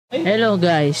Hello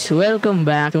guys, welcome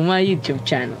back to my YouTube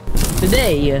channel.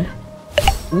 Today,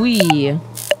 we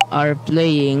are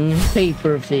playing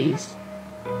Paper Face.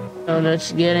 So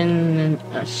let's get in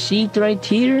a seat right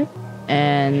here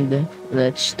and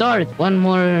let's start. One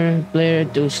more player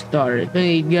to start.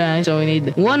 Hey guys, so we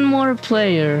need one more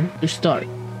player to start.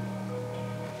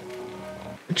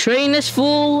 The train is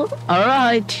full.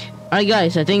 Alright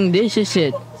guys, I think this is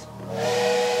it.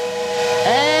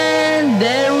 And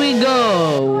there we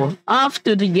go. Off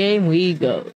to the game we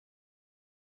go.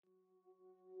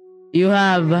 You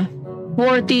have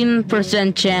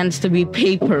 14% chance to be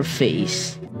Paper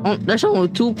Face. Oh, there's only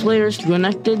 2 players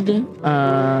connected.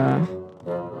 I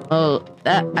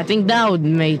think that would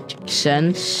make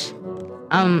sense.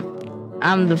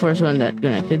 I'm the first one that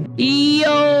connected.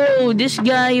 Yo, this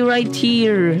guy right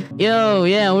here. Yo,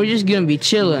 yeah, we're just gonna be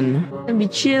chilling. Gonna be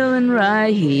chilling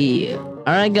right here.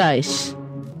 Alright guys,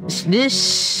 is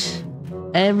this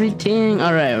everything?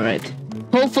 Alright.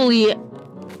 Hopefully,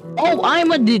 oh,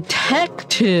 I'm a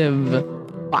detective.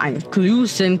 Find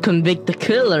clues and convict the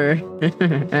killer.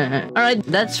 Alright,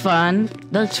 that's fun.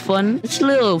 That's fun. It's a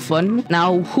little fun.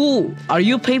 Now, who are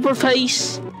you, Paper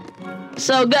Face?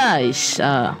 So guys,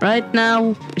 right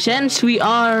now, since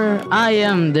I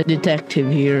am the detective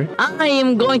here, I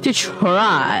am going to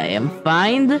try and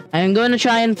find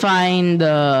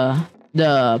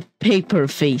the Paper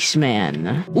Face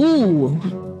man. Ooh,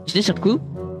 is this a clue?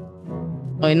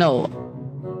 Oh no,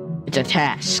 it's a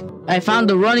task. I found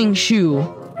the running shoe.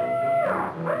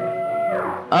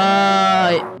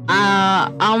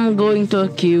 I'm going to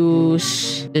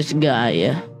accuse this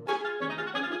guy.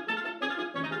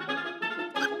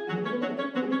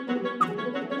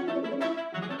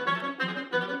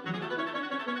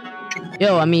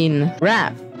 Yo, I mean,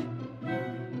 rap.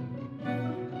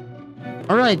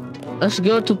 Alright, let's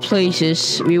go to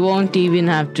places we won't even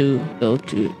have to go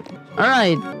to.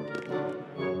 Alright.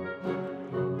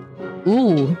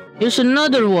 Ooh, here's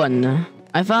another one.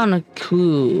 I found a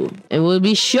clue. It will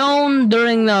be shown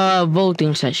during the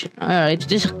voting session. Alright, is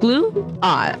this a clue?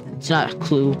 It's not a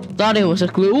clue. Thought it was a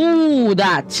clue. Ooh,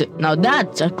 that's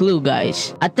a clue,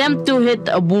 guys. Attempt to hit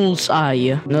a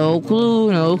bullseye. No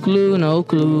clue, no clue, no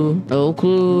clue. No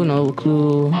clue, no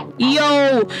clue.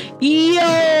 Yo!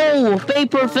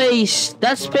 Paper Face!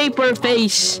 That's Paper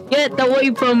Face! Get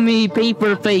away from me,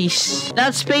 Paper Face!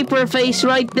 That's Paper Face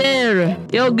right there!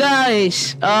 Yo,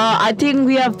 guys! I think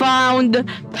we have found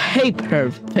Paper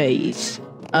Face.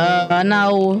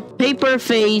 Now, Paper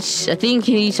Face, I think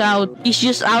he's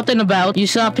just out and about. You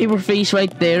saw Paper Face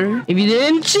right there. If you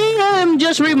didn't see him,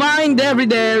 just rewind.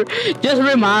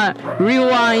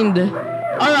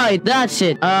 Alright, that's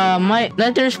it. My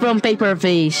letters from Paper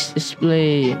Face.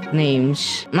 Display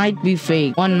names. Might be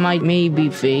fake. One may be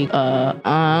fake.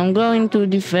 I'm going to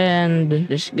defend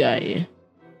this guy.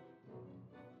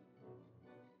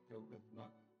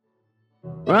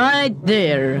 Right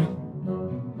there.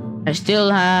 I still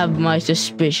have my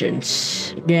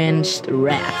suspicions against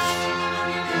Wrath.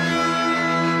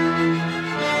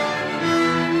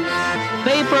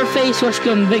 Paper Face was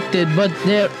convicted, but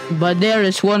there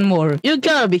is one more. You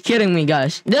gotta be kidding me,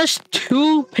 guys. There's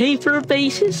 2 Paper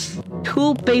Faces?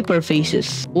 2 Paper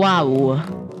Faces. Wow.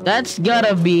 That's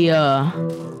gotta be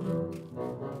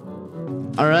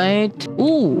alright.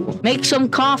 Ooh, make some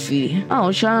coffee. Oh, I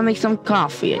was trying to make some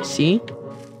coffee, I see.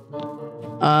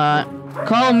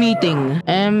 Call meeting.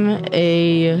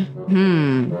 M.A.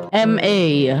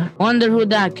 Wonder who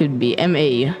that could be.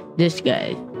 M.A. This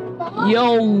guy.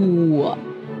 Yo.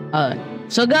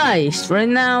 So guys, right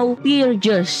now we are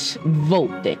just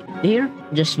voting. Here,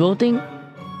 just voting.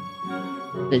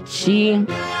 Let's see.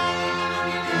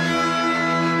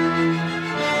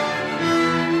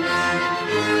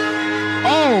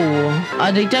 Oh,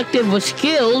 a detective was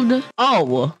killed.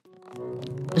 Oh,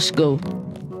 let's go.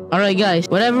 Alright guys,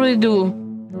 whatever we do.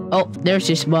 Oh, there's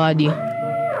his body.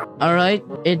 Alright,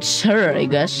 it's her, I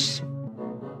guess.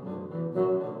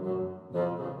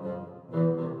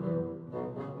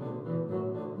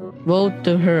 Vote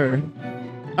to her.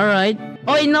 Alright.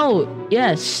 Oh, I know.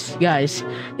 Yes, guys.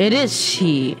 It is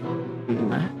he.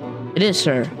 It is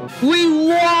her. We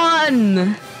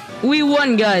won! We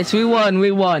won, guys. We won.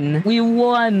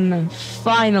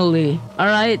 Finally.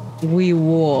 Alright, we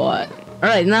won.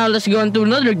 Alright, now let's go into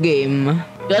another game.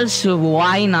 Because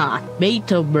why not?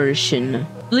 Beta version.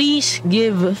 Please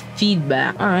give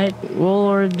feedback. Alright,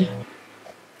 Lord.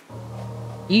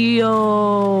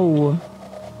 Yo.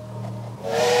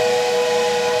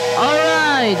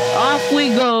 Alright, off we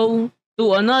go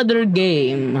to another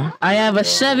game. I have a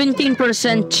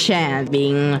 17% chance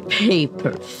being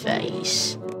Paper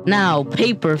Face. Now,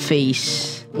 Paper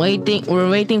Face. We're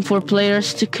waiting for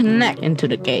players to connect into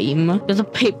the game. There's a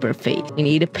paper face. We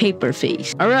need a paper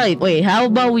face. All right, wait, how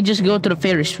about we just go to the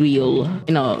Ferris wheel?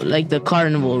 You know, like the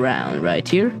carnival round right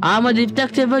here. I'm a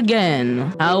detective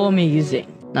again. How amazing.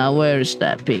 Now, where's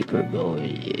that paper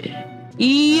going?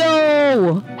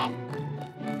 Yo!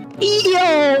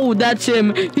 Yo! That's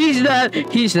him. He's that.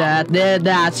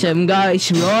 That's him, guys.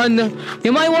 Run.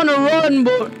 You might want to run,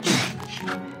 but...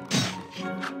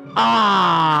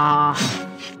 Ah!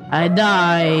 I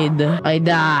died.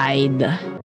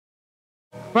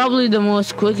 Probably the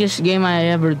most quickest game I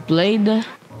ever played.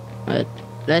 But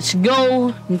let's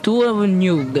go into a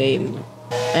new game.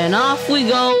 And off we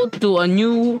go to a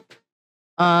new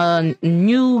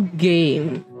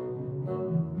game.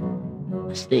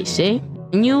 As they say,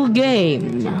 new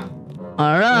game.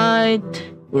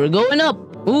 Alright, we're going up.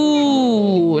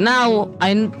 Ooh, now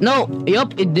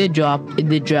yup, it did drop.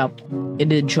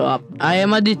 I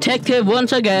am a detective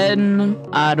once again.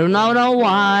 I do not know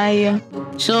why.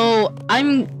 So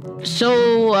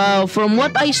from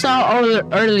what I saw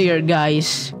earlier,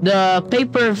 guys, the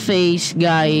paper face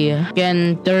guy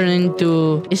can turn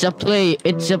into it's a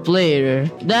player.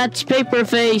 That's paper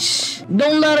face.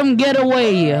 Don't let him get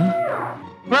away.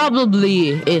 Probably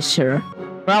is her.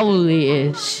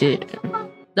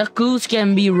 The clues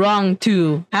can be wrong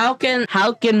too. How can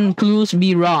clues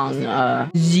be wrong?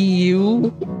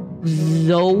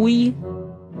 Zoe.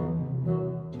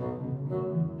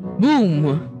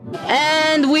 Boom.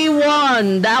 And we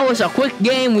won. That was a quick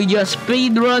game. We just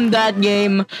speedrun that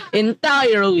game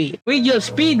entirely. We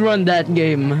just speedrun the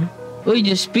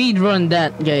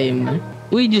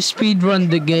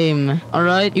game.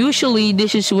 Alright. Usually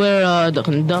this is where the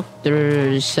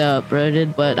conductors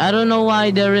separated, but I don't know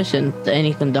why there isn't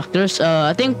any conductors.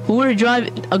 I think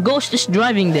a ghost is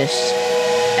driving this.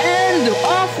 And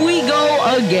off we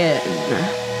go again.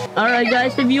 Alright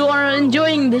guys, if you are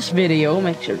enjoying this video,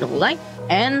 make sure to like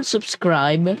and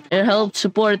subscribe. It helps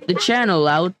support the channel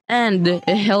out, and it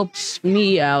helps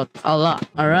me out a lot.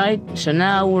 Alright, so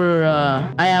now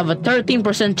I have a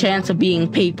 13% chance of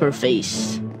being paper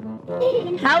face.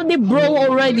 How did bro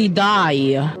already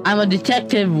die? I'm a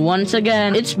detective once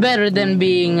again. It's better than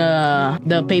being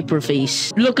the paper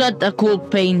face. Look at the cool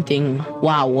painting.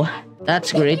 Wow.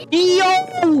 That's great.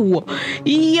 Yo!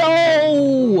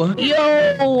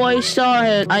 I saw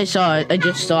it. I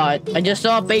just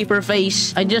saw paper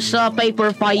face. Guys, I just saw paper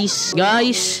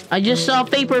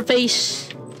face.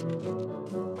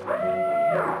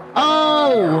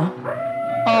 Oh!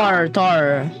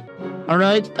 Tar.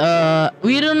 Alright,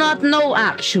 we do not know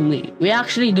actually. We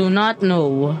actually do not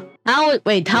know. How would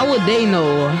they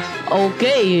know?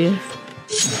 Okay.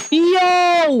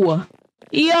 Yo!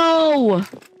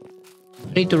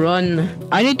 I need to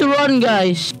run,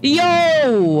 guys.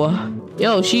 Yo,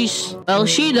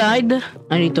 she died.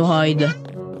 I need to hide.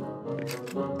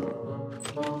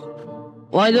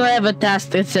 Why do I have a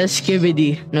task that says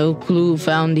skibidi? No clue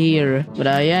found here, but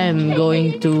I am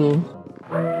going to...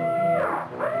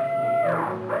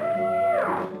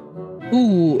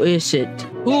 Who is it?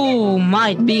 Who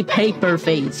might be paper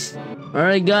face?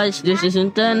 Alright guys, this is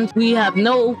intense. We have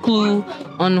no clue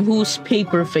on who's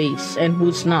paper face and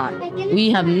who's not.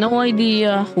 We have no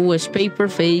idea who is paper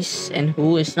face and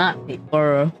who is not,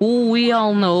 or who we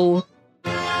all know.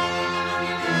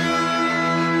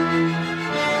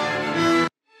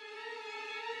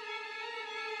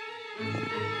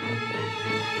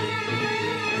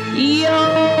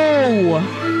 Yo!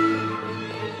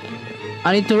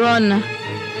 I need to run,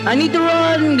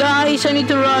 guys. I need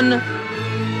to run.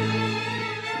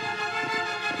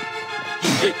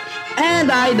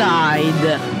 And I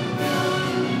died.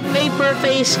 Paper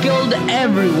face killed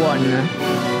everyone.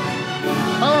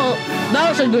 Oh, that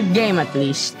was a good game at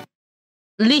least.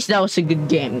 At least that was a good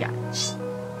game, guys.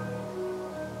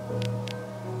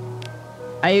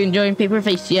 Are you enjoying Paper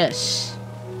Face? Yes.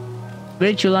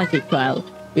 Great you like it, pal.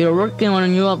 We are working on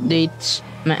new updates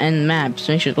and maps.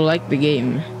 Make sure to like the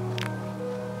game.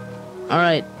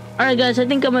 Alright, guys, I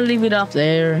think I'm gonna leave it off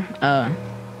there.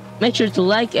 Make sure to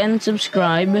like and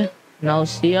subscribe, and I'll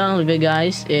see you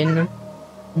guys in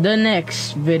the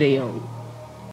next video.